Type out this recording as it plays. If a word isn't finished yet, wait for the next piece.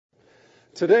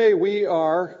Today we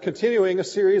are continuing a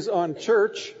series on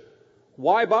church,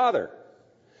 Why Bother?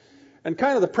 And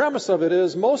kind of the premise of it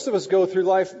is most of us go through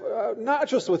life, not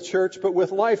just with church, but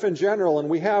with life in general, and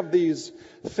we have these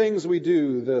things we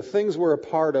do, the things we're a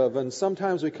part of, and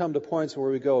sometimes we come to points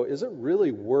where we go, is it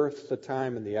really worth the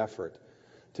time and the effort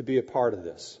to be a part of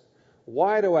this?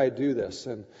 Why do I do this?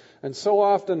 And so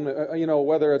often,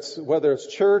 whether it's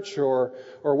church or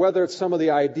whether it's some of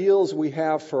the ideals we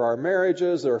have for our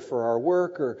marriages or for our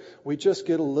work, or we just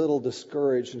get a little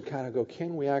discouraged and kind of go,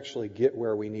 can we actually get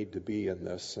where we need to be in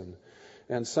this?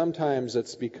 And sometimes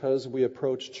it's because we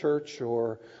approach church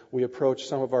or we approach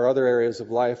some of our other areas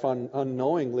of life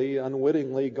unknowingly,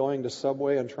 unwittingly going to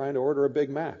Subway and trying to order a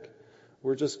Big Mac.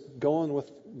 We're just going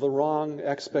with the wrong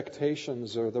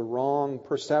expectations or the wrong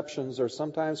perceptions, or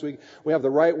sometimes we have the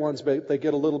right ones, but they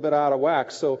get a little bit out of whack.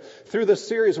 So through this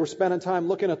series, we're spending time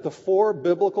looking at the 4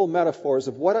 biblical metaphors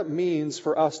of what it means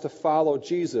for us to follow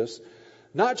Jesus,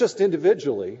 not just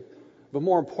individually, but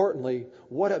more importantly,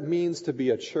 what it means to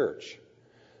be a church.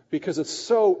 Because it's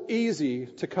so easy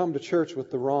to come to church with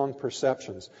the wrong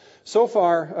perceptions. So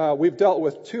far, we've dealt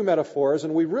with 2 metaphors,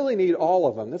 and we really need all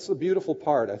of them. That's the beautiful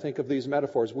part, I think, of these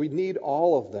metaphors. We need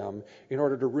all of them in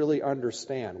order to really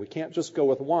understand. We can't just go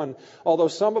with one, although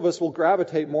some of us will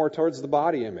gravitate more towards the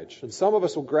body image, and some of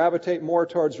us will gravitate more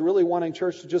towards really wanting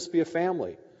church to just be a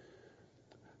family.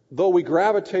 Though we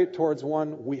gravitate towards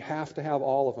one, we have to have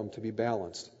all of them to be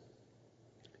balanced.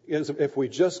 If we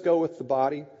just go with the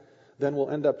body, then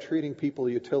we'll end up treating people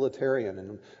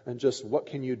utilitarian and just what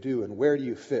can you do and where do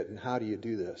you fit and how do you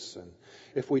do this. And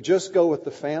if we just go with the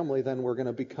family, then we're going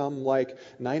to become like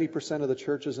 90% of the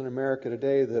churches in America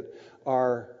today that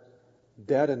are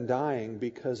dead and dying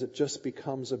because it just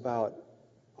becomes about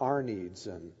our needs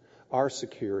and our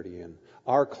security and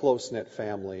our close-knit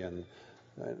family and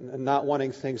not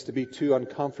wanting things to be too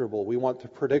uncomfortable. We want the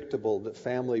predictable that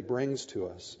family brings to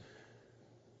us.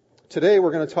 Today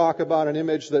we're going to talk about an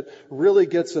image that really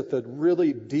gets at the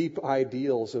really deep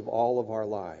ideals of all of our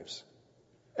lives.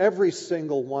 Every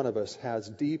single one of us has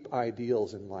deep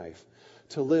ideals in life.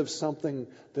 To live something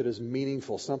that is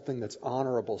meaningful, something that's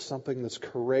honorable, something that's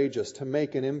courageous, to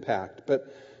make an impact.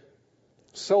 But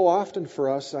so often for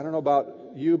us, I don't know about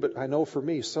you, but I know for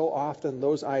me, so often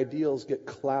those ideals get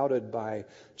clouded by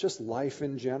just life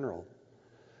in general.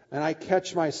 And I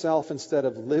catch myself, instead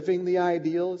of living the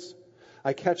ideals,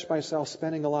 I catch myself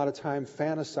spending a lot of time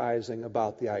fantasizing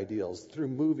about the ideals through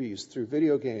movies, through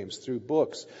video games, through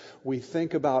books. We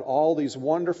think about all these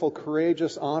wonderful,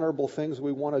 courageous, honorable things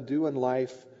we want to do in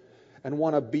life and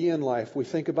want to be in life. We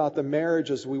think about the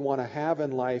marriages we want to have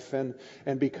in life, and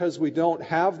because we don't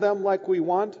have them like we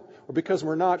want, or because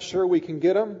we're not sure we can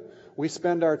get them, we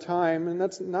spend our time, and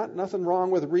that's nothing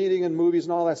wrong with reading and movies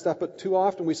and all that stuff, but too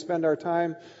often we spend our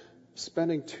time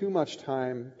spending too much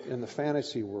time in the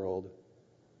fantasy world,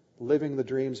 living the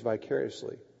dreams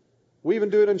vicariously. We even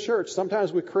do it in church.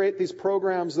 Sometimes we create these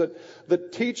programs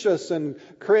that teach us and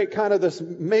create kind of this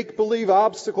make-believe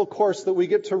obstacle course that we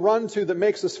get to run to that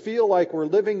makes us feel like we're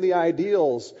living the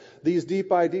ideals, these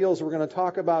deep ideals we're going to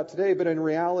talk about today, but in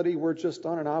reality we're just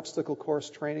on an obstacle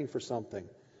course training for something,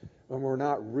 and we're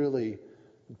not really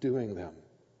doing them.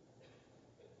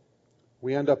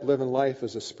 We end up living life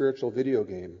as a spiritual video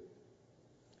game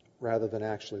rather than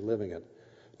actually living it.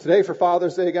 Today for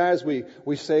Father's Day, guys,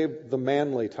 we saved the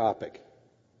manly topic.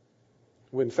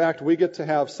 In fact, we get to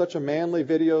have such a manly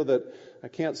video that I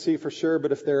can't see for sure,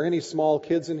 but if there are any small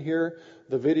kids in here,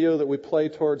 the video that we play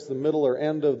towards the middle or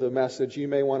end of the message, you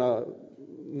may want to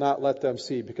not let them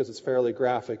see because it's fairly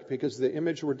graphic. Because the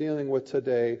image we're dealing with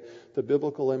today, the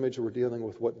biblical image we're dealing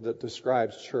with that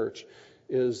describes church,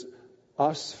 is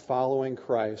us following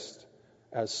Christ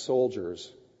as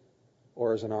soldiers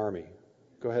or as an army.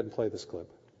 Go ahead and play this clip.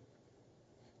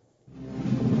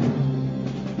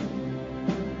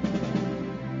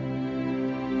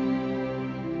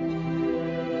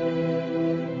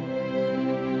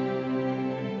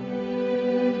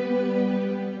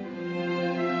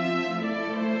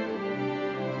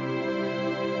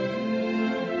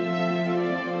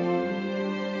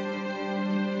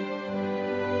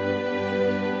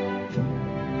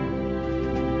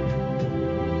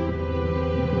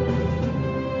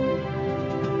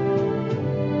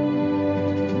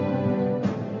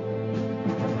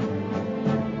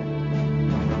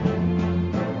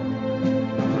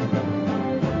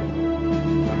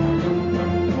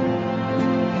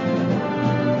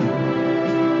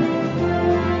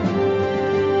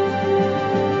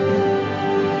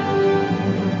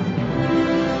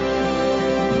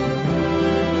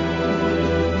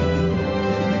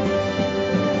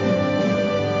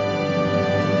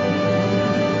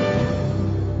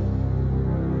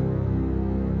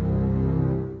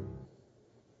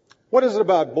 What is it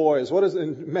about boys? What is it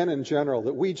in men in general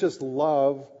that we just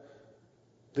love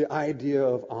the idea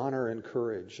of honor and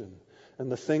courage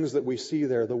and the things that we see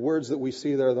there, the words that we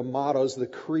see there, the mottos, the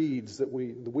creeds that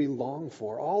we long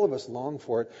for. All of us long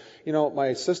for it. You know,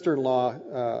 my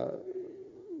sister-in-law,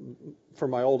 for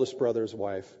my oldest brother's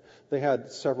wife, they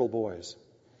had several boys.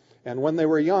 And when they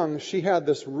were young, she had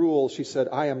this rule. She said,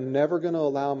 I am never going to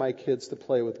allow my kids to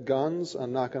play with guns.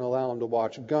 I'm not going to allow them to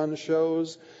watch gun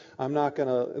shows.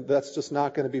 That's just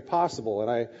not going to be possible.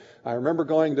 And I remember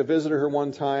going to visit her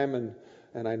one time,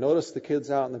 and I noticed the kids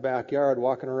out in the backyard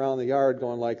walking around the yard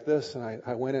going like this. And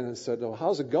I went in and said, oh,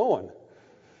 how's it going?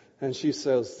 And she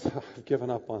says, I've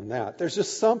given up on that. There's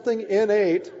just something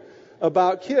innate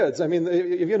about kids. I mean,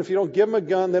 even if you don't give them a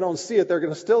gun, they don't see it. They're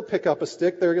going to still pick up a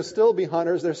stick. They're going to still be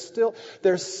hunters.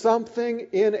 There's something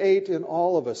innate in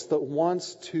all of us that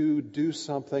wants to do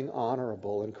something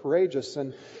honorable and courageous.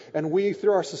 And we,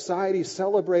 through our society,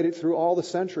 celebrate it through all the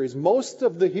centuries. Most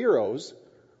of the heroes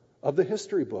of the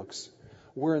history books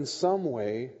were in some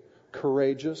way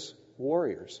courageous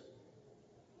warriors.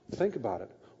 Think about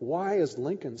it. Why is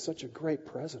Lincoln such a great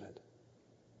president?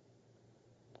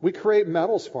 We create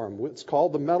medals for him. It's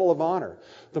called the Medal of Honor.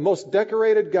 The most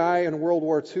decorated guy in World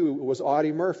War II was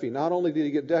Audie Murphy. Not only did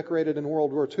he get decorated in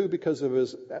World War II because of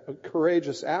his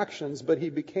courageous actions, but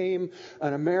he became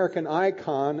an American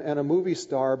icon and a movie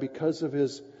star because of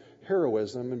his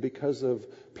heroism and because of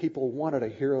people wanted a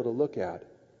hero to look at.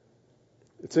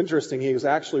 It's interesting, he was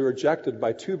actually rejected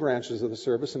by 2 branches of the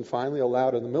service and finally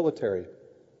allowed in the military.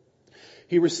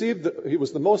 He was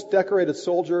the most decorated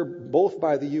soldier both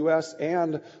by the U.S.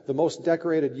 and the most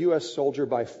decorated U.S. soldier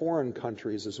by foreign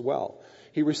countries as well.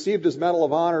 He received his Medal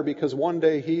of Honor because one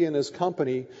day he and his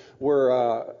company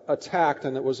were attacked,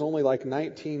 and it was only like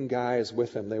 19 guys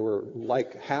with him. They were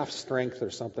like half strength or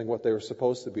something, what they were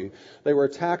supposed to be. They were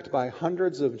attacked by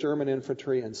hundreds of German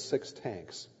infantry and 6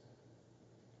 tanks.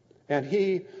 And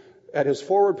he, at his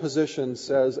forward position,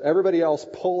 says, everybody else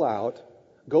pull out.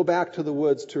 Go back to the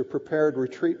woods to a prepared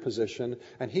retreat position,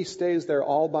 and he stays there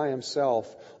all by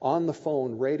himself on the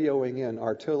phone, radioing in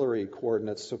artillery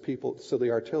coordinates so the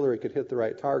artillery could hit the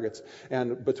right targets.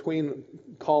 And between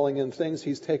calling in things,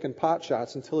 he's taken pot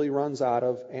shots until he runs out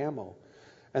of ammo.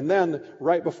 And then,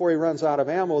 right before he runs out of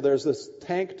ammo, there's this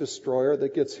tank destroyer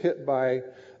that gets hit by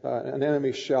an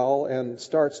enemy shell and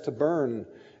starts to burn.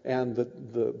 And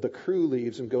the crew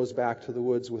leaves and goes back to the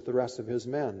woods with the rest of his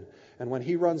men. And when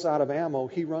he runs out of ammo,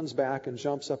 he runs back and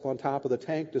jumps up on top of the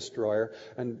tank destroyer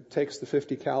and takes the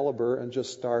 .50 caliber and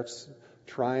just starts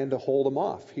trying to hold them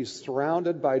off. He's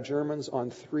surrounded by Germans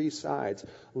on 3 sides,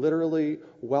 literally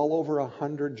well over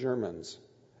 100 Germans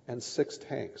and 6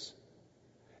 tanks.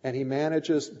 And he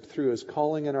manages, through his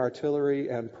calling in artillery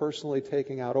and personally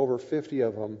taking out over 50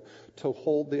 of them, to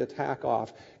hold the attack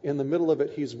off. In the middle of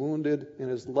it, he's wounded in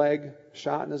his leg,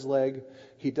 shot in his leg.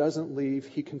 He doesn't leave.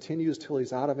 He continues till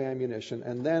he's out of ammunition.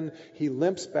 And then he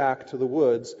limps back to the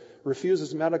woods,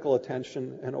 refuses medical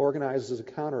attention, and organizes a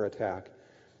counterattack.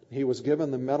 He was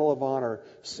given the Medal of Honor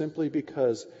simply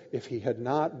because if he had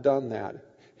not done that,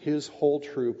 his whole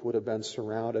troop would have been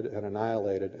surrounded and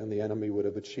annihilated, and the enemy would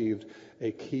have achieved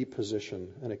a key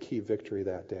position and a key victory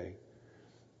that day.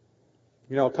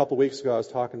 You know, a couple weeks ago, I was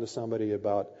talking to somebody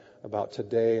about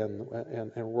today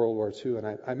and World War II,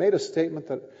 and I made a statement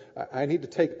that I need to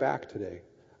take back today.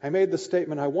 I made the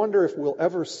statement, I wonder if we'll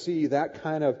ever see that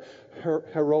kind of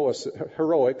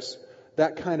heroics,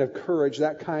 that kind of courage,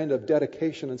 that kind of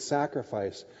dedication and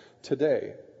sacrifice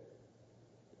today.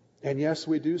 And yes,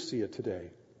 we do see it today.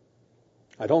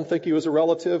 I don't think he was a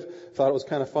relative. Thought it was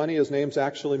kind of funny. His name's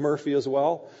actually Murphy as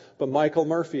well. But Michael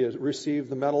Murphy has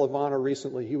received the Medal of Honor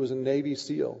recently. He was a Navy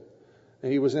SEAL,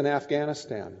 and he was in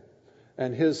Afghanistan.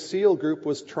 And his SEAL group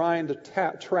was trying to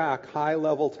track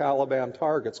high-level Taliban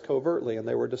targets covertly, and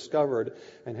they were discovered.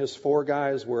 And his 4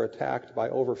 guys were attacked by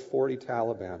over 40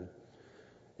 Taliban.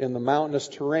 In the mountainous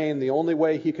terrain, the only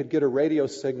way he could get a radio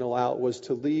signal out was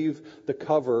to leave the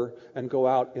cover and go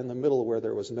out in the middle where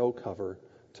there was no cover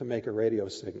to make a radio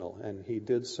signal. And he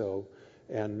did so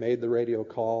and made the radio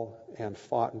call and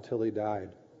fought until he died.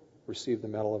 Received the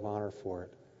Medal of Honor for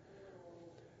it.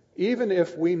 Even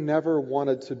if we never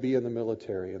wanted to be in the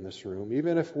military in this room,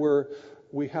 even if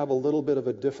we have a little bit of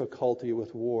a difficulty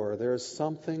with war, there's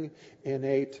something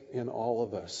innate in all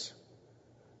of us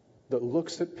that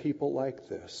looks at people like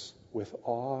this with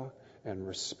awe and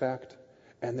respect.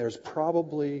 And there's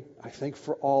probably, I think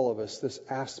for all of us, this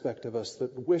aspect of us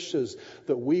that wishes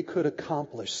that we could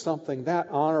accomplish something that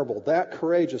honorable, that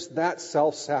courageous, that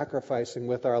self-sacrificing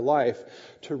with our life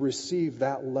to receive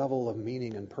that level of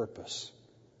meaning and purpose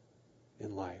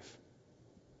in life.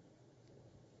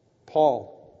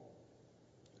 Paul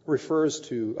refers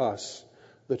to us,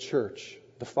 the church,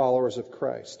 the followers of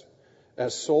Christ,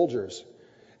 as soldiers.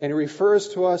 And he refers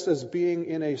to us as being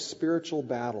in a spiritual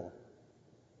battle.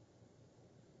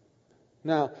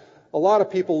 Now, a lot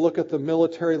of people look at the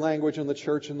military language in the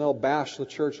church and they'll bash the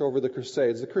church over the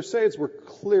Crusades. The Crusades were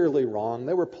clearly wrong.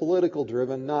 They were political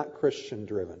driven, not Christian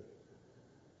driven.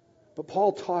 But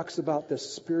Paul talks about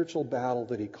this spiritual battle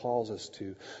that he calls us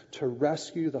to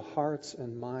rescue the hearts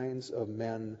and minds of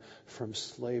men from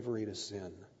slavery to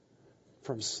sin,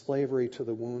 from slavery to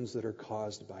the wounds that are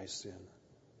caused by sin.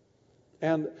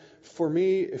 And for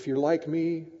me, if you're like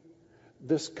me,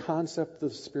 this concept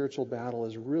of spiritual battle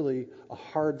is really a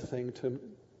hard thing to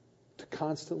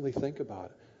constantly think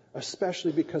about,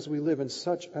 especially because we live in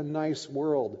such a nice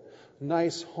world,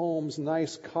 nice homes,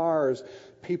 nice cars,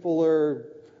 people are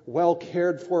well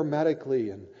cared for medically,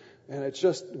 and it's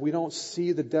just, we don't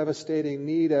see the devastating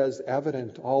need as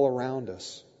evident all around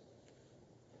us.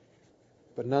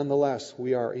 But nonetheless,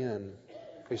 we are in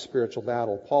a spiritual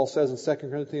battle. Paul says in 2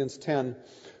 Corinthians 10,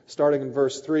 starting in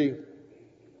verse 3,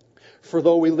 "For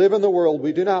though we live in the world,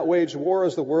 we do not wage war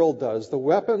as the world does. The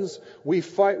weapons we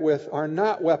fight with are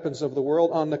not weapons of the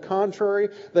world. On the contrary,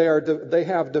 they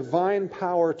have divine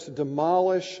power to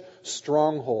demolish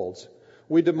strongholds.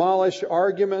 We demolish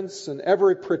arguments and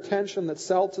every pretension that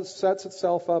sets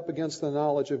itself up against the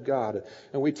knowledge of God.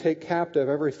 And we take captive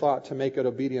every thought to make it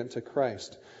obedient to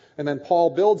Christ." And then Paul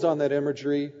builds on that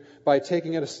imagery by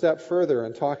taking it a step further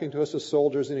and talking to us as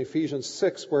soldiers in Ephesians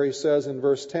 6, where he says in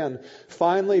verse 10,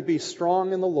 "Finally be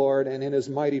strong in the Lord and in His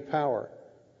mighty power.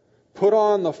 Put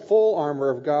on the full armor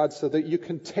of God so that you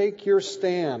can take your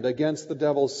stand against the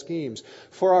devil's schemes.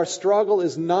 For our struggle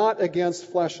is not against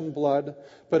flesh and blood,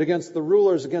 but against the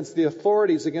rulers, against the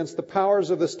authorities, against the powers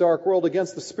of this dark world,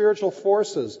 against the spiritual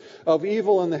forces of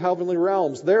evil in the heavenly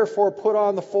realms. Therefore put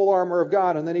on the full armor of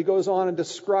God." And then he goes on and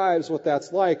describes what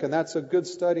that's like, and that's a good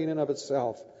study in and of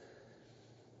itself.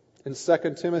 In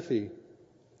 2 Timothy,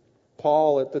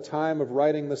 Paul, at the time of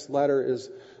writing this letter, is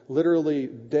literally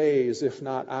days, if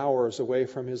not hours, away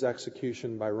from his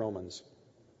execution by Romans.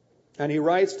 And he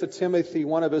writes to Timothy,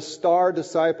 one of his star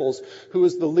disciples, who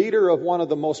is the leader of one of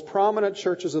the most prominent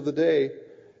churches of the day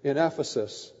in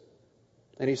Ephesus.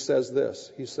 And he says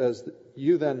this. He says,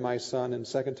 "You then, my son," in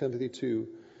 2 Timothy 2,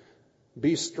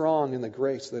 "be strong in the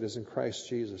grace that is in Christ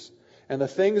Jesus. And the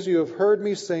things you have heard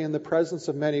me say in the presence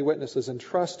of many witnesses,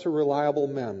 entrust to reliable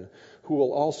men who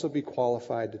will also be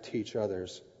qualified to teach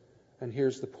others." And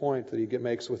here's the point that he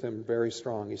makes with him very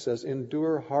strong. He says,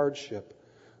 "Endure hardship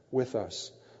with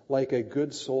us, like a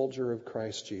good soldier of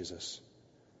Christ Jesus.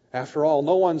 After all,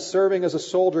 no one serving as a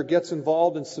soldier gets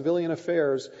involved in civilian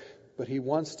affairs, but he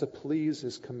wants to please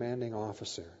his commanding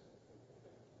officer."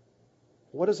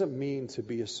 What does it mean to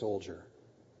be a soldier?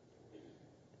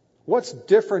 What's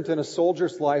different in a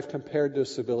soldier's life compared to a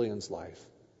civilian's life?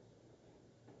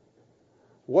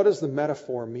 What does the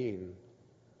metaphor mean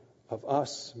of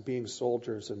us being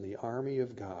soldiers in the army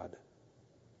of God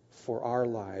for our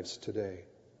lives today?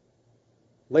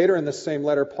 Later in this same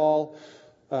letter, Paul,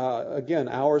 again,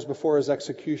 hours before his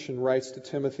execution, writes to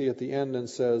Timothy at the end and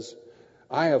says,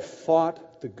 "I have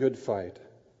fought the good fight.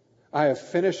 I have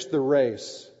finished the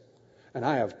race, and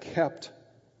I have kept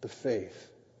the faith."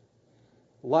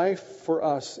 Life for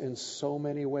us in so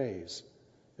many ways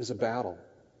is a battle.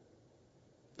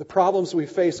 The problems we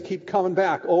face keep coming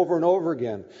back over and over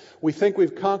again. We think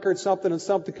we've conquered something and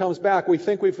something comes back. We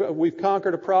think we've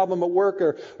conquered a problem at work,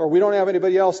 or we don't have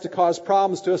anybody else to cause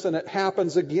problems to us, and it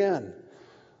happens again.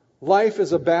 Life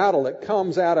is a battle. It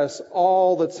comes at us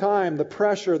all the time. The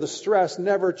pressure, the stress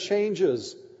never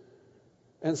changes.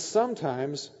 And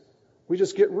sometimes we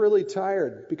just get really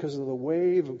tired because of the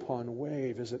wave upon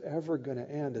wave. Is it ever going to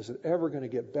end? Is it ever going to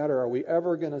get better? Are we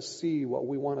ever going to see what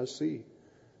we want to see?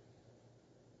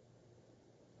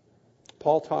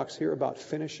 Paul talks here about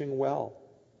finishing well.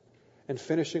 And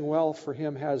finishing well for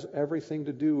him has everything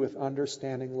to do with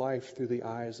understanding life through the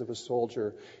eyes of a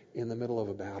soldier in the middle of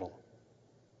a battle.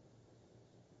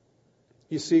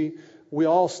 You see, we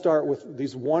all start with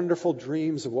these wonderful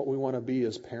dreams of what we want to be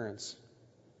as parents.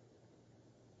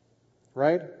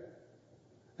 Right?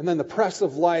 And then the press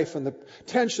of life and the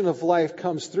tension of life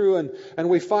comes through, and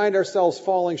we find ourselves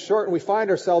falling short, and we find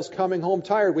ourselves coming home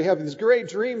tired. We have these great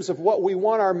dreams of what we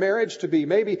want our marriage to be,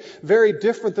 maybe very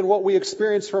different than what we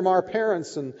experience from our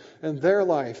parents and their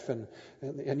life. And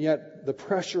yet the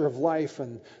pressure of life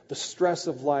and the stress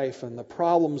of life and the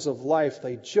problems of life,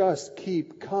 they just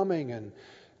keep coming, and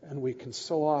we can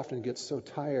so often get so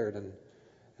tired. And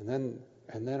then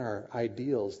And then our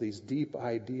ideals, these deep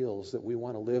ideals that we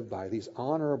want to live by, these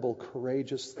honorable,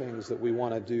 courageous things that we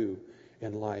want to do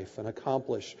in life and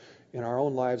accomplish in our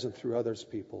own lives and through others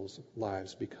people's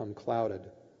lives, become clouded.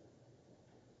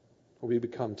 We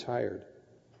become tired.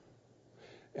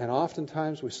 And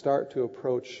oftentimes we start to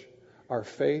approach our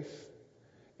faith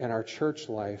and our church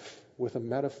life with a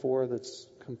metaphor that's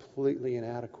completely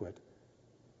inadequate.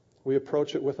 We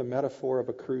approach it with a metaphor of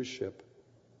a cruise ship.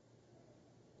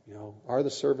 Are the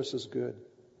services good?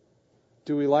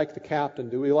 Do we like the captain?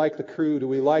 Do we like the crew? Do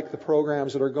we like the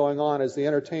programs that are going on? Is the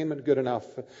entertainment good enough?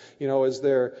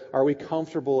 Are we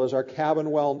comfortable? Is our cabin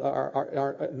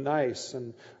nice?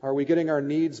 And are we getting our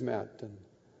needs met?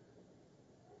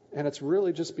 And it's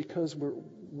really just because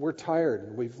we're tired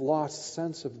and we've lost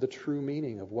sense of the true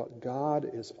meaning of what God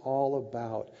is all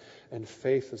about and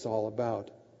faith is all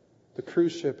about. The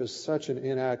cruise ship is such an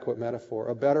inadequate metaphor.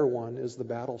 A better one is the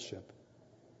battleship.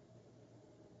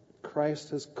 Christ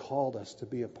has called us to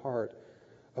be a part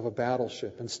of a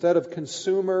battleship. Instead of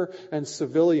consumer and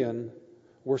civilian,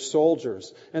 we're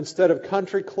soldiers. Instead of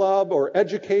country club or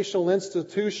educational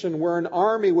institution, we're an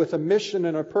army with a mission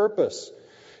and a purpose.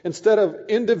 Instead of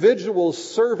individuals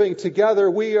serving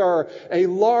together, we are a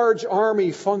large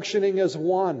army functioning as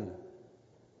one.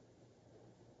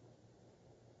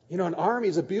 An army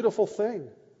is a beautiful thing.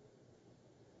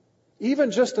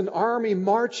 Even just an army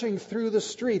marching through the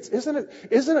streets. Isn't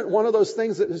it one of those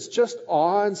things that is just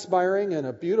awe-inspiring and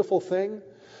a beautiful thing?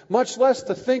 Much less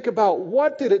to think about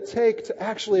what did it take to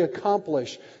actually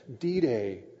accomplish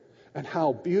D-Day and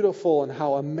how beautiful and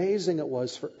how amazing it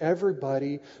was for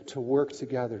everybody to work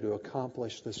together to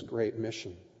accomplish this great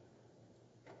mission.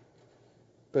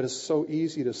 But it's so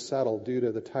easy to settle due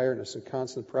to the tiredness and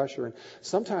constant pressure. And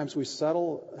sometimes we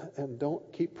settle and don't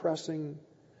keep pressing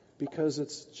because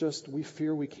it's just we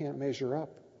fear we can't measure up.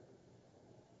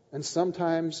 And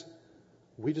sometimes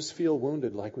we just feel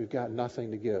wounded, like we've got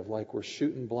nothing to give, like we're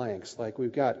shooting blanks, like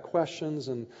we've got questions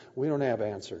and we don't have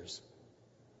answers.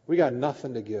 We got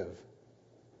nothing to give.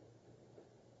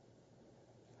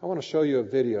 I want to show you a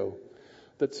video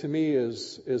that to me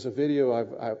is a video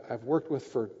I've worked with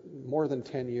for more than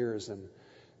 10 years. And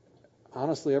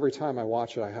honestly, every time I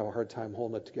watch it, I have a hard time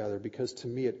holding it together because to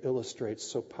me it illustrates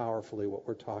so powerfully what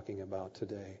we're talking about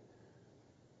today.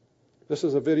 This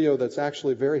is a video that's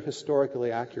actually very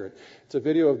historically accurate. It's a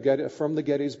video from the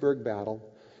Gettysburg Battle,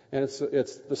 and it's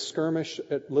the skirmish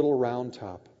at Little Round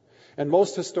Top. And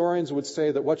most historians would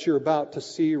say that what you're about to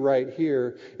see right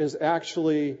here is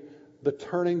actually the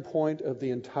turning point of the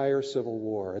entire Civil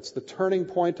War. It's the turning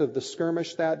point of the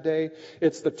skirmish that day.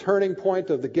 It's the turning point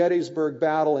of the Gettysburg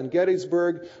Battle. In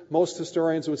Gettysburg, most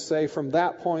historians would say from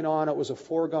that point on, it was a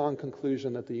foregone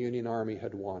conclusion that the Union Army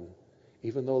had won,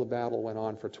 even though the battle went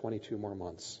on for 22 more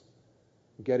months.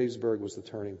 Gettysburg was the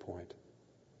turning point,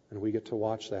 and we get to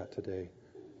watch that today.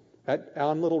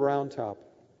 On Little Round Top,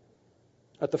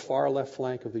 at the far left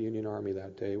flank of the Union Army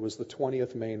that day, was the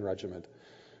 20th Maine Regiment,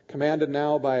 commanded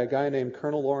now by a guy named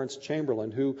Colonel Lawrence Chamberlain,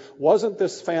 who wasn't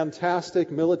this fantastic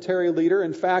military leader.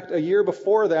 In fact, a year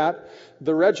before that,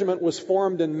 the regiment was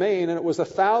formed in Maine, and it was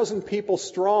 1,000 people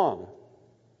strong.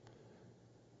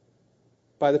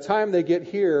 By the time they get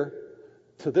here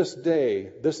to this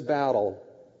day, this battle,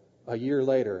 a year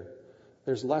later,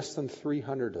 there's less than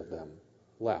 300 of them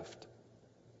left.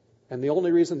 And the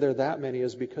only reason there are that many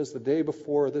is because the day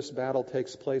before this battle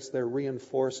takes place, they're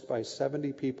reinforced by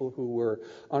 70 people who were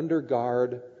under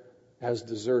guard as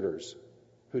deserters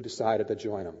who decided to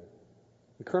join them.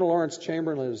 And Colonel Lawrence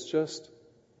Chamberlain is just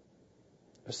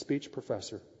a speech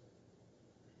professor.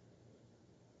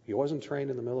 He wasn't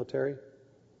trained in the military.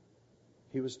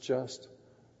 He was just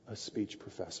a speech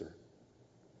professor.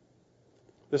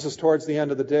 This is towards the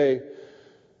end of the day.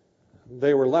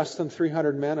 They were less than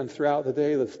 300 men, and throughout the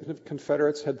day, the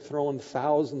Confederates had thrown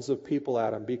thousands of people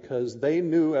at him because they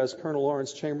knew, as Colonel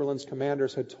Lawrence Chamberlain's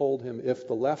commanders had told him, if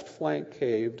the left flank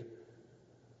caved,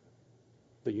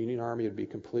 the Union Army would be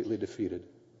completely defeated.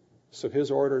 So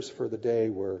his orders for the day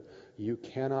were, you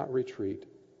cannot retreat.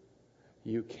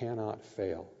 You cannot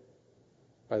fail.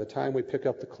 By the time we pick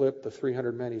up the clip, the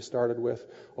 300 men he started with,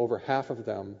 over half of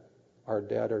them are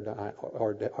dead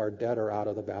or out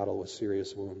of the battle with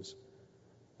serious wounds.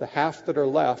 The half that are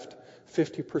left,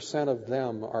 50% of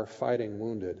them are fighting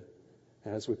wounded.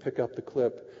 And as we pick up the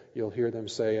clip, you'll hear them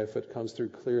say, if it comes through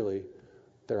clearly,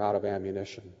 they're out of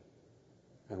ammunition.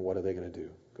 And what are they going to do?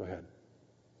 Go ahead.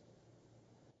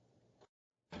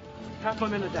 Half my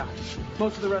men are down.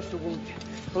 Most of the rest are wounded.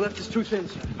 The left is too thin,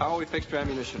 sir. How are we fixed for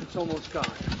ammunition? It's almost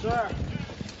gone. Sir,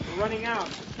 We're running out.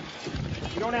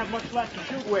 We don't have much left to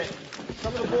shoot with.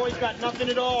 Some of the boys got nothing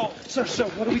at all. Sir,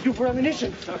 what do we do for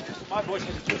ammunition? Sir, my boys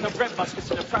have two bread muskets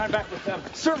and they're firing back with them.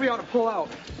 Sir, we ought to pull out.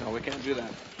 No, we can't do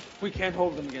that. We can't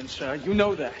hold them again, sir. You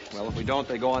know that. Well, if we don't,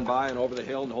 they go on by and over the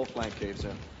hill and the whole flank caves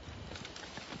in.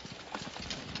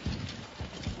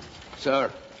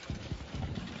 Sir,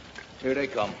 here they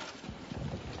come.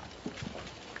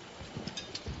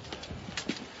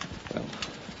 Well,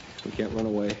 we can't run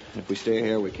away. If we stay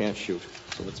here, we can't shoot.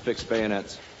 So let's fix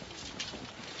bayonets.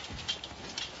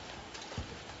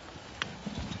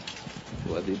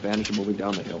 We'll have the advantage of moving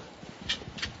down the hill.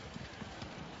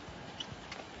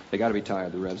 They got to be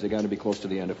tired, the Revs. They got to be close to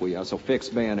the end if we are. So fix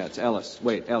bayonets. Ellis,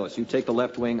 you take the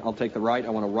left wing. I'll take the right. I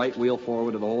want a right wheel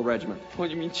forward of the whole regiment. What,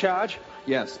 you mean charge?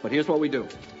 Yes, but here's what we do.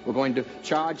 We're going to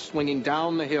charge swinging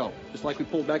down the hill. Just like we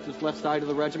pulled back to this left side of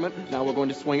the regiment, now we're going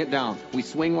to swing it down. We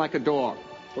swing like a door.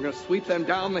 We're going to sweep them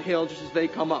down the hill just as they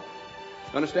come up.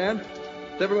 Understand?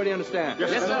 Does everybody understand? Yes,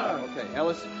 sir. Okay,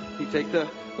 Ellis, you take the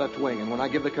left wing, and when I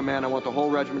give the command, I want the whole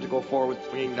regiment to go forward,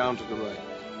 swinging down to the right.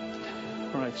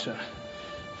 All right, sir.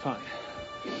 Fine.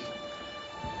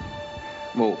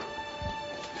 Move.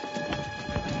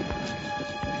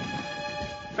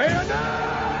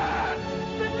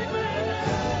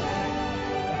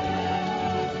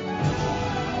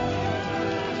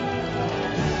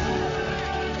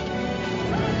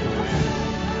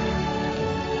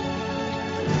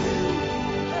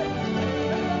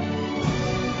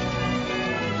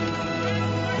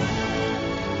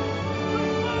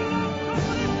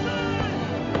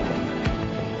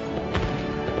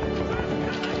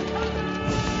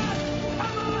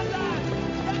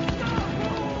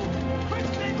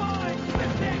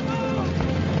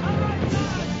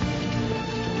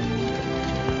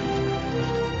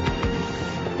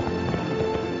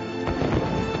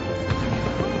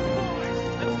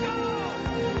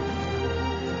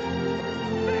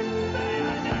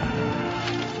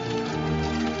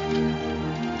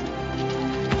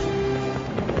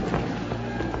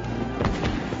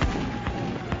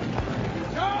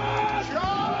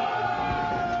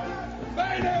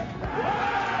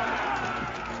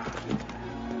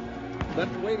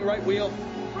 Left wing, right wheel.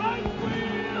 Right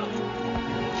wheel!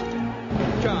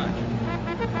 Charge.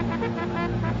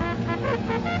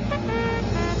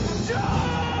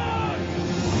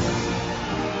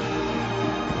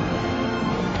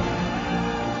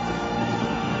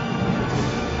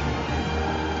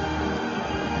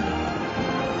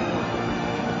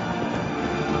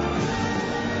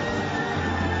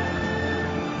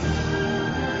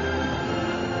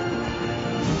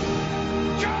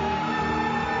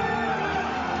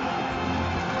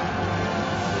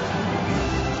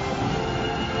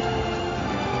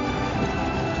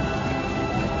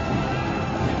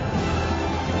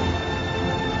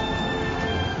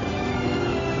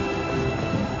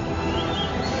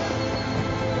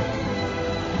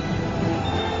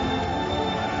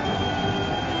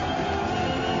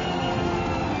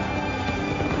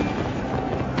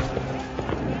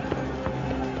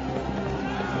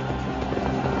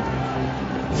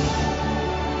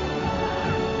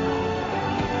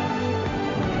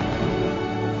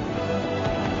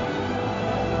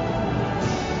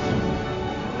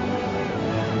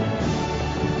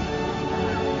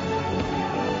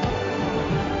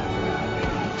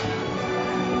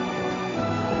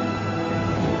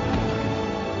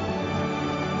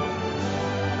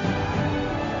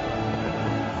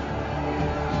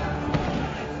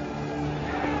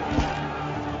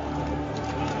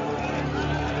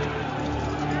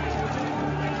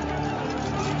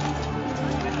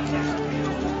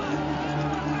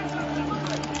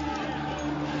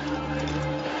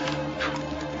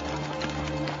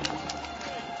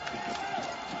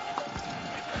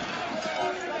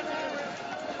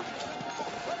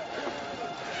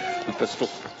 Pistol.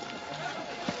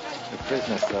 The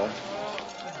prisoner, sir.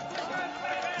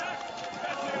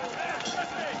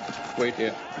 Wait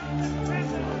here.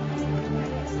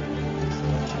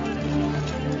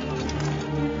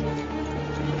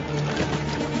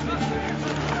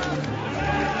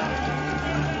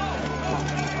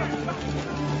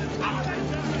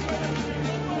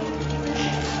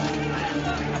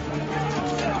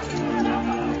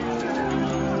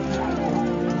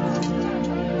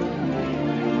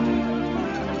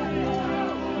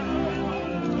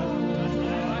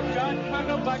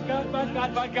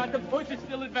 By God, the boys are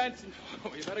still advancing.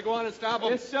 Oh, you better go on and stop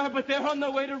them. Yes, sir, but they're on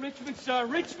their way to Richmond, sir.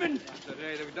 Richmond!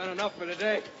 Today, they've done enough for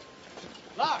today.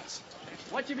 Lawrence,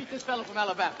 why'd you meet this fellow from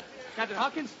Alabama? Captain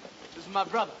Hawkins? This is my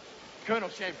brother, Colonel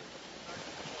Chambers.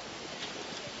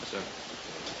 Sir,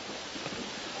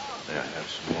 may I have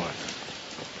some more?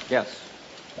 Yes.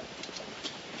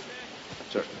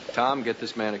 Sir, Tom, get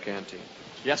this man a canteen.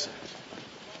 Yes, sir.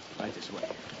 Right this way.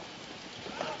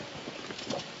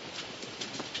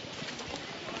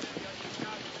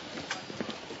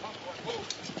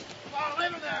 Come on,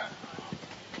 leave him there.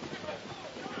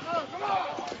 Come on.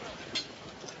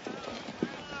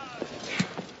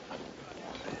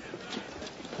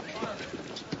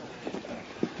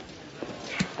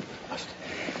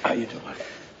 How you doing?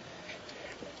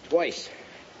 Twice.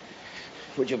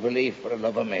 Would you believe, for the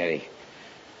love of Mary?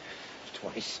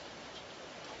 Twice.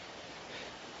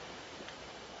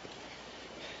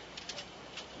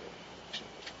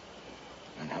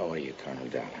 And how are you, Colonel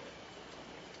Darling?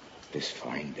 This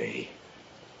fine day.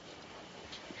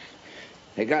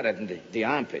 They got it in the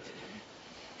armpit.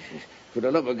 For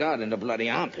the love of God, in the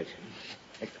bloody armpit.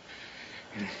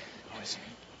 I see.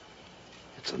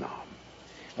 It's an arm.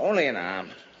 Only an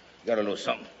arm. Gotta lose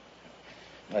something.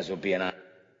 Might as well be an arm.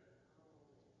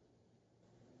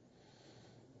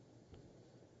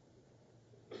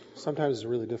 Sometimes it's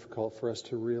really difficult for us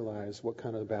to realize what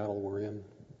kind of battle we're in.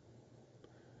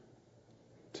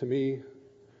 To me,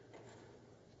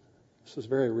 this is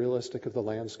very realistic of the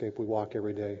landscape we walk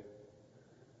every day.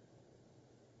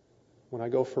 When I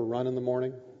go for a run in the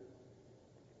morning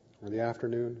or the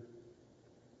afternoon,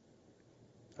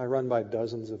 I run by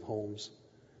dozens of homes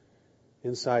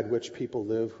inside which people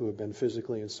live who have been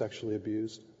physically and sexually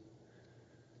abused.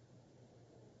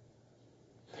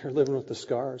 They're living with the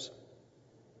scars.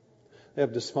 They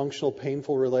have dysfunctional,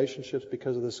 painful relationships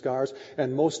because of the scars.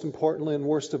 And most importantly and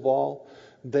worst of all,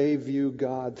 they view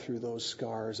God through those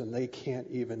scars, and they can't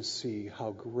even see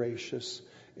how gracious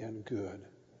and good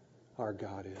our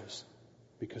God is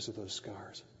because of those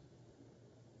scars.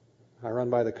 I run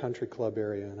by the country club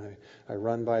area, and I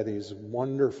run by these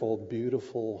wonderful,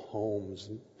 beautiful homes,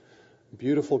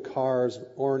 beautiful cars,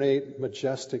 ornate,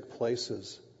 majestic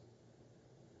places.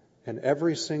 And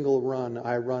every single run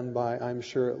I run by, I'm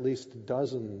sure at least a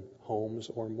dozen homes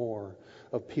or more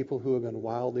of people who have been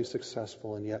wildly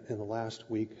successful and yet in the last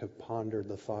week have pondered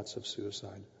the thoughts of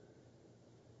suicide.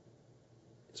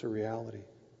 It's a reality.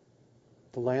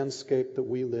 The landscape that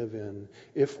we live in,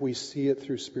 if we see it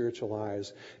through spiritual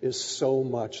eyes, is so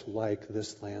much like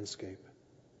this landscape.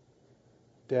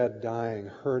 Dead, dying,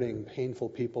 hurting, painful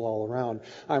people all around.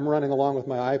 I'm running along with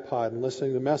my iPod and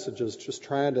listening to messages, just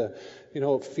trying to,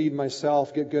 feed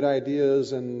myself, get good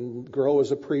ideas, and grow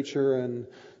as a preacher,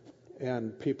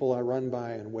 and people I run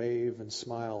by and wave and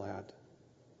smile at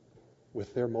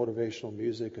with their motivational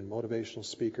music and motivational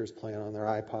speakers playing on their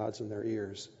iPods in their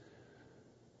ears.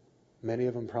 Many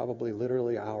of them probably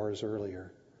literally hours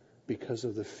earlier, because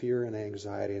of the fear and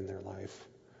anxiety in their life,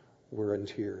 were in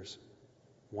tears,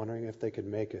 wondering if they could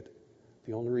make it.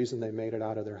 The only reason they made it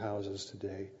out of their houses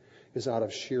today is out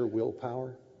of sheer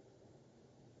willpower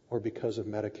or because of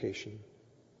medication,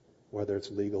 whether it's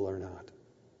legal or not,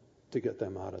 to get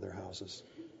them out of their houses.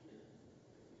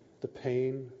 The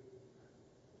pain,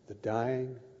 the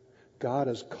dying, God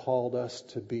has called us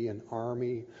to be an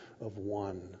army of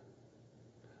one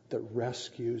that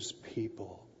rescues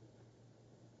people,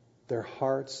 their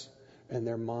hearts and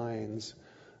their minds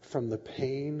from the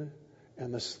pain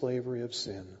and the slavery of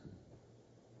sin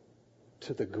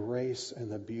to the grace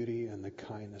and the beauty and the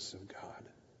kindness of God.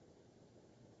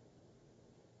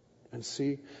 And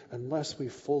see, unless we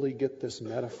fully get this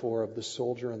metaphor of the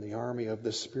soldier and the army, of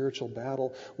this spiritual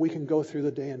battle, we can go through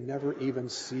the day and never even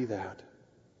see that.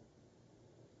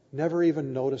 Never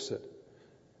even notice it.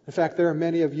 In fact, there are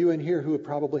many of you in here who have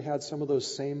probably had some of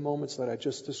those same moments that I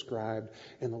just described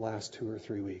in the last 2 or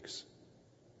 3 weeks.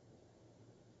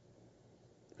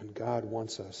 And God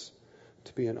wants us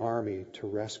to be an army to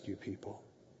rescue people.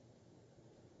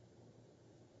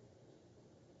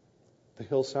 The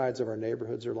hillsides of our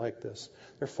neighborhoods are like this.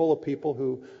 They're full of people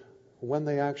who, when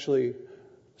they actually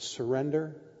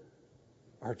surrender,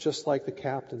 are just like the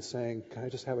captain saying, "Can I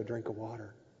just have a drink of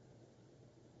water?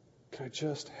 Can I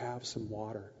just have some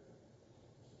water?"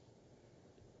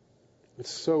 It's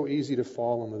so easy to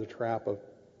fall into the trap of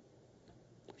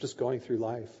just going through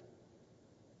life,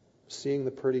 seeing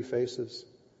the pretty faces,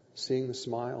 seeing the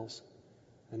smiles,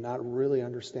 and not really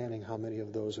understanding how many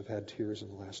of those have had tears in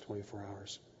the last 24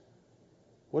 hours.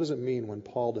 What does it mean when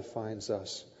Paul defines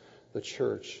us, the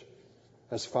church,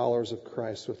 as followers of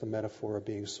Christ with the metaphor of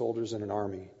being soldiers in an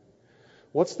army?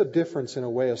 What's the difference in a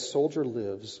way a soldier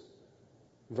lives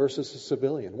versus a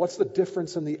civilian? What's the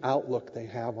difference in the outlook they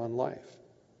have on life?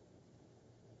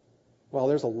 Well,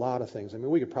 there's a lot of things. I mean,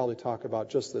 we could probably talk about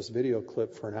just this video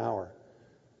clip for an hour.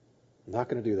 I'm not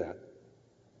going to do that.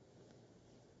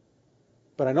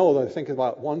 But I know that they think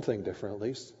about one thing different, at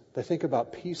least. They think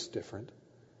about peace different.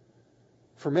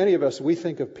 For many of us, we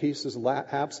think of peace as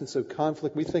absence of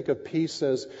conflict. We think of peace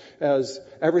as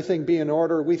everything being in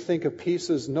order. We think of peace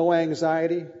as no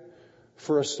anxiety.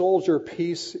 For a soldier,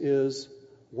 peace is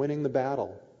winning the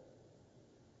battle.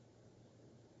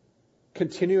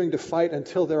 Continuing to fight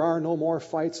until there are no more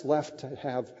fights left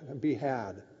to be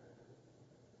had.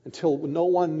 Until no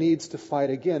one needs to fight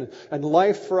again. And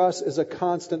life for us is a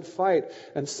constant fight.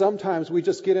 And sometimes we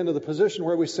just get into the position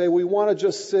where we say we want to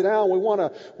just sit down, we want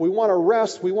to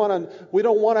rest, we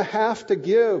don't want to have to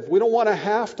give, we don't want to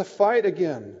have to fight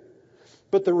again.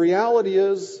 But the reality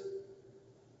is,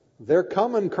 they're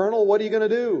coming, Colonel, what are you going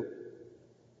to do?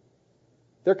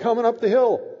 They're coming up the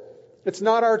hill. It's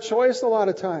not our choice a lot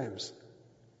of times.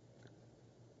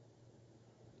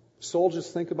 Soldiers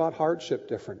think about hardship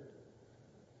different.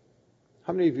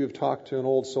 How many of you have talked to an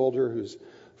old soldier who's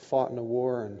fought in a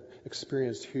war and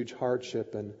experienced huge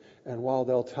hardship, and while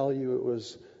they'll tell you it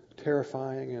was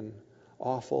terrifying and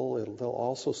awful, they'll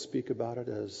also speak about it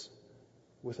as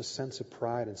with a sense of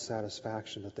pride and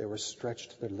satisfaction that they were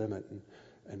stretched to their limit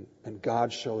and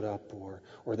God showed up,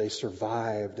 or they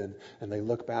survived, and they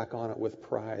look back on it with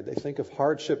pride. They think of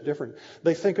hardship different.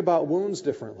 They think about wounds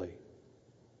differently.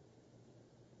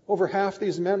 Over half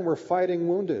these men were fighting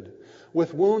wounded,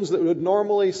 with wounds that would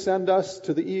normally send us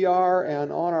to the ER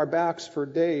and on our backs for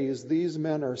days. These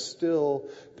men are still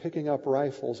picking up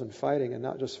rifles and fighting, and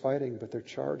not just fighting, but they're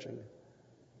charging.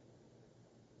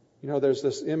 You know, there's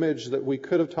this image that we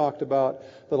could have talked about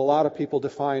that a lot of people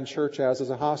define church as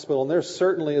a hospital. And there's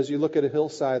certainly, as you look at a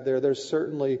hillside there's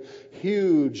certainly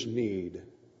huge need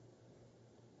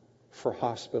for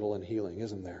hospital and healing,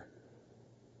 isn't there?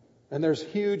 And there's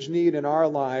huge need in our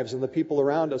lives and the people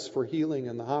around us for healing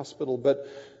in the hospital. But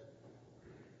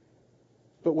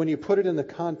when you put it in the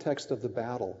context of the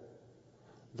battle,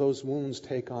 those wounds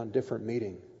take on different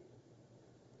meaning.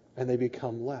 And they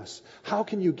become less. How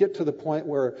can you get to the point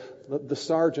where the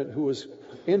sergeant who was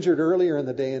injured earlier in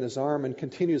the day in his arm and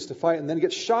continues to fight and then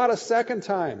gets shot a second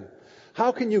time?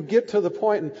 How can you get to the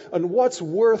point, and what's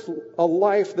worth a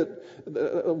life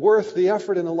worth the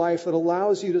effort in a life that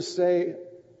allows you to say,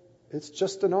 it's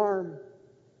just an arm.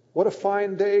 What a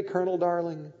fine day, Colonel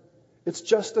Darling. It's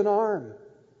just an arm.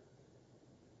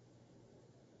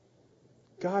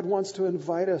 God wants to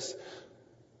invite us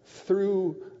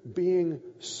through being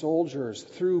soldiers,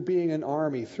 through being an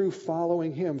army, through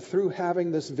following Him, through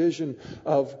having this vision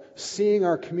of seeing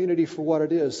our community for what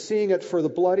it is, seeing it for the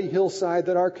bloody hillside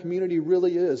that our community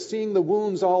really is, seeing the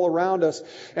wounds all around us,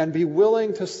 and be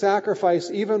willing to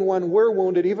sacrifice even when we're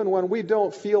wounded, even when we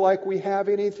don't feel like we have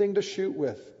anything to shoot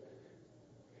with,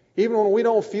 even when we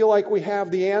don't feel like we have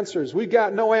the answers. We've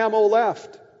got no ammo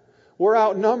left. We're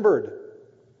outnumbered.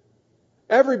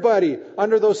 Everybody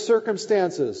under those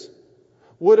circumstances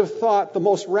would have thought the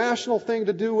most rational thing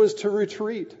to do was to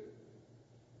retreat.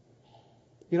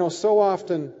 You know, so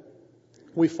often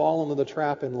we fall into the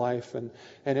trap in life and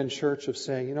in church of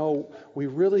saying, you know, we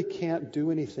really can't do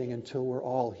anything until we're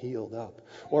all healed up.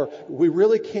 Or we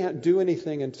really can't do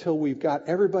anything until we've got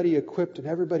everybody equipped and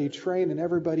everybody trained and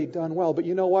everybody done well. But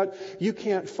you know what? You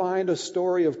can't find a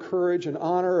story of courage and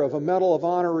honor, of a Medal of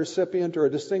Honor recipient or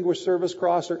a Distinguished Service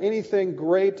Cross or anything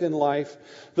great in life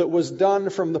that was done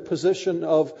from the position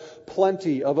of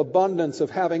plenty, of abundance, of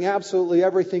having absolutely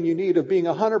everything you need, of being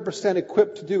 100%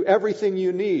 equipped to do everything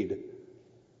you need.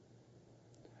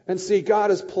 And see,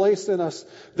 God has placed in us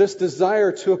this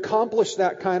desire to accomplish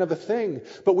that kind of a thing.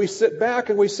 But we sit back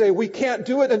and we say, we can't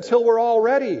do it until we're all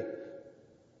ready.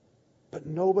 But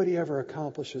nobody ever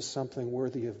accomplishes something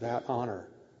worthy of that honor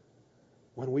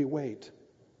when we wait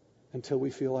until we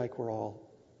feel like we're all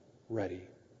ready.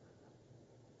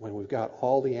 When we've got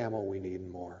all the ammo we need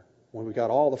and more. When we've got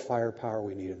all the firepower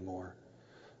we need and more.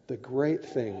 The great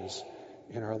things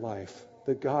in our life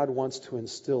that God wants to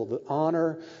instill, the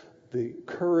honor, the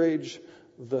courage,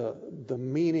 the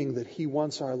meaning that He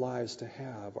wants our lives to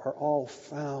have are all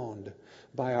found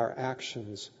by our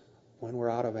actions when we're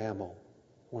out of ammo,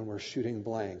 when we're shooting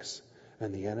blanks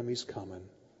and the enemy's coming.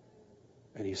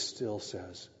 And He still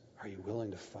says, are you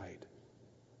willing to fight?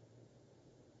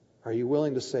 Are you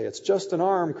willing to say, it's just an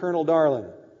arm, Colonel Darling?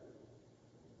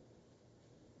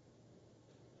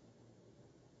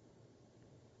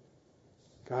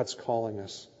 God's calling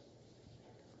us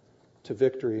to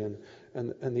victory.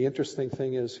 And the interesting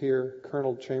thing is here,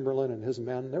 Colonel Chamberlain and his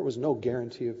men, there was no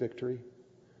guarantee of victory.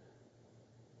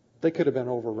 They could have been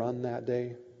overrun that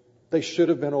day. They should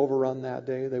have been overrun that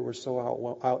day. They were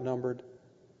so outnumbered.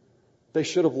 They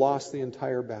should have lost the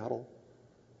entire battle.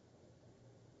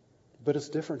 But it's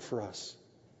different for us.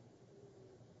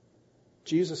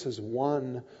 Jesus has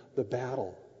won the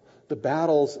battle. The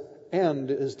battle's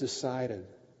end is decided.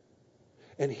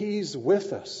 And He's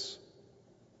with us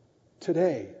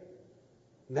today,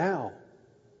 now.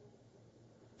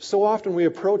 So often we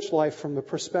approach life from the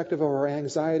perspective of our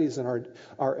anxieties and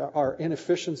our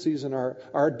inefficiencies and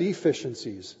our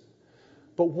deficiencies.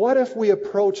 But what if we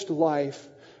approached life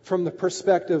from the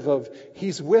perspective of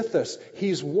He's with us,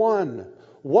 He's won?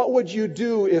 What would you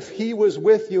do if He was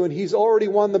with you and He's already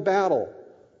won the battle?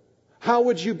 How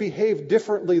would you behave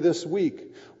differently this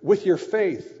week with your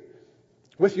faith,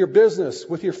 with your business,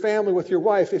 with your family, with your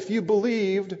wife, if you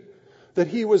believed that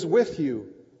He was with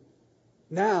you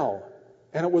now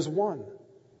and it was won?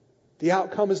 The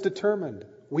outcome is determined.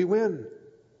 We win.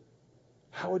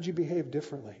 How would you behave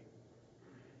differently?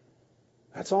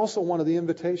 That's also one of the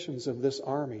invitations of this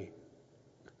army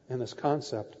and this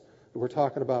concept that we're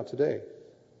talking about today.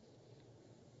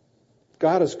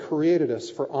 God has created us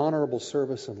for honorable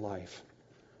service in life,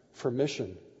 for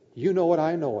mission. You know it,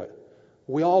 I know it.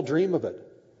 We all dream of it.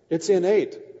 It's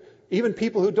innate. Even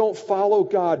people who don't follow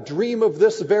God dream of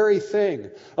this very thing,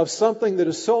 of something that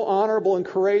is so honorable and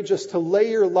courageous to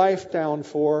lay your life down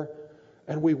for,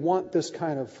 and we want this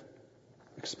kind of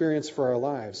experience for our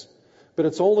lives. But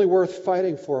it's only worth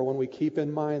fighting for when we keep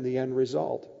in mind the end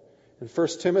result. In 1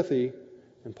 Timothy,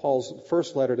 in Paul's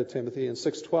first letter to Timothy, in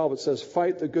 6:12, it says,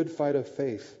 "Fight the good fight of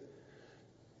faith.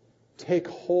 Take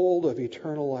hold of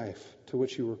eternal life to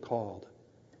which you were called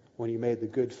when you made the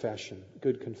good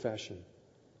confession."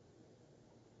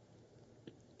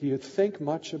 Do you think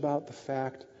much about the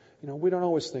fact, we don't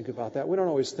always think about that. We don't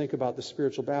always think about the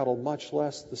spiritual battle, much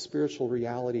less the spiritual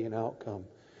reality and outcome.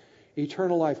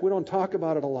 Eternal life, we don't talk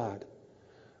about it a lot.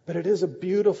 But it is a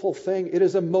beautiful thing. It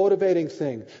is a motivating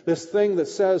thing. This thing that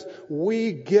says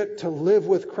we get to live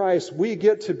with Christ. We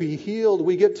get to be healed.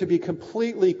 We get to be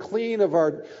completely clean of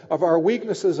our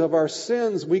weaknesses, of our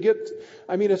sins.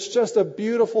 It's just a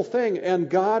beautiful thing.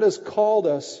 And God has called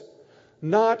us,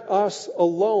 not us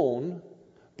alone,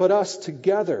 but us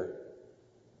together,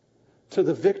 to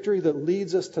the victory that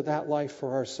leads us to that life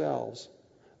for ourselves.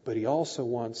 But He also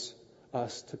wants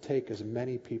us to take as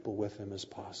many people with Him as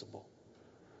possible.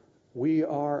 We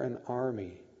are an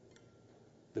army,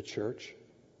 the church,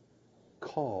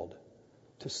 called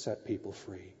to set people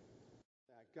free.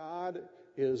 God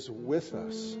is with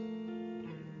us.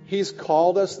 He's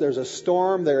called us. There's a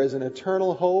storm. There is an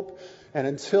eternal hope. And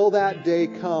until that day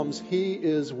comes, He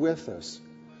is with us.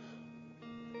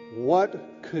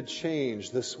 What could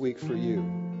change this week for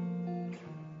you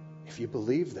if you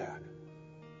believe that?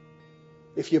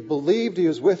 If you believed He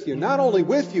was with you, not only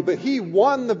with you, but He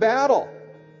won the battle.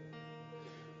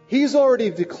 He's already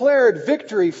declared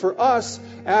victory for us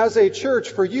as a church,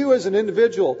 for you as an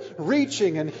individual,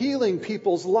 reaching and healing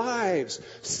people's lives,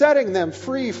 setting them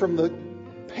free from the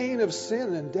pain of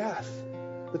sin and death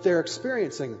that they're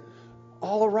experiencing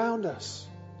all around us.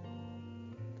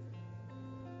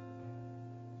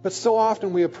 But so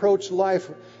often we approach life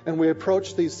and we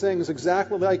approach these things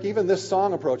exactly like even this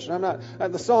song approached.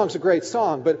 The song's a great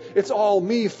song, but it's all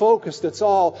me focused. It's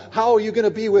all, how are you going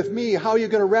to be with me? How are you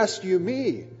going to rescue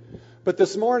me? But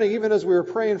this morning, even as we were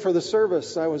praying for the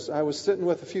service, I was sitting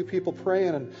with a few people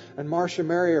praying, and Marcia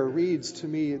Marrier reads to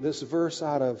me this verse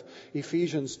out of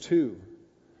Ephesians 2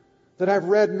 that I've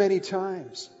read many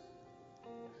times.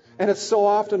 And it's so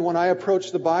often when I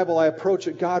approach the Bible, I approach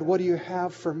it, God, what do you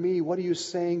have for me? What are you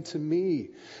saying to me?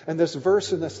 And this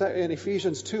verse in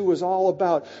Ephesians 2 was all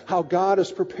about how God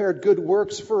has prepared good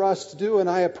works for us to do. And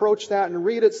I approach that and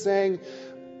read it saying,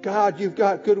 God, you've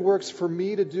got good works for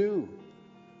me to do.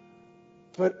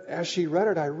 But as she read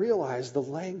it, I realized the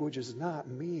language is not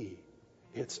me.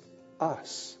 It's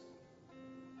us.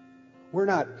 We're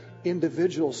not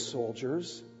individual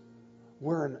soldiers.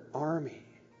 We're an army.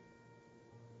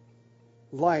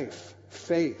 Life,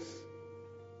 faith,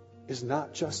 is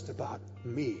not just about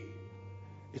me.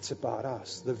 It's about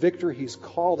us. The victory He's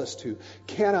called us to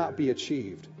cannot be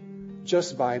achieved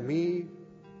just by me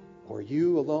or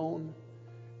you alone.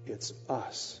 It's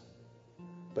us.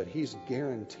 But He's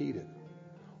guaranteed it.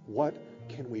 What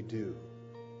can we do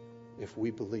if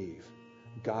we believe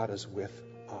God is with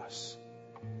us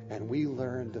and we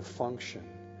learn to function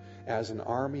as an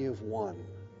army of one?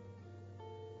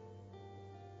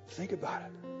 Think about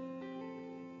it.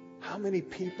 How many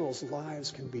people's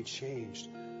lives can be changed?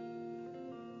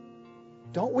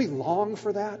 Don't we long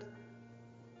for that?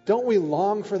 Don't we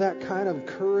long for that kind of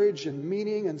courage and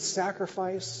meaning and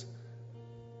sacrifice?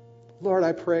 Lord,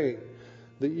 I pray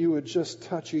that you would just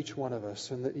touch each one of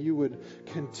us and that you would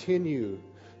continue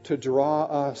to draw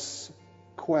us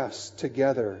quest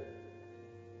together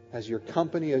as your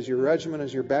company, as your regiment,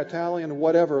 as your battalion,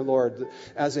 whatever, Lord,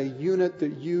 as a unit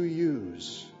that you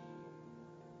use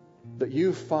that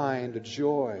you find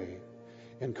joy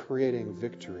in creating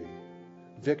victory.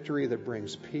 Victory that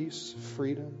brings peace,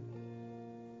 freedom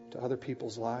to other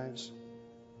people's lives.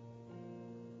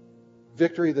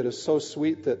 Victory that is so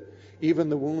sweet that even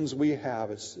the wounds we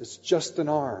have, it's just an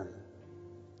arm.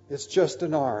 It's just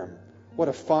an arm. What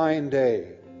a fine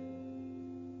day.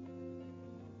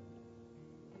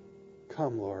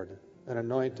 Come, Lord, and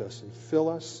anoint us and fill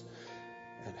us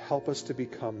and help us to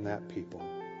become that people.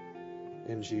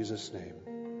 In Jesus' name,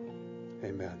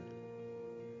 amen.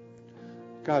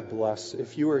 God bless.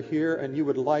 If you are here and you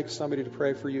would like somebody to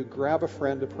pray for you, grab a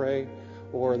friend to pray,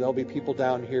 or there'll be people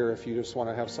down here if you just want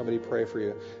to have somebody pray for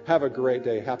you. Have a great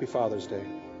day. Happy Father's Day.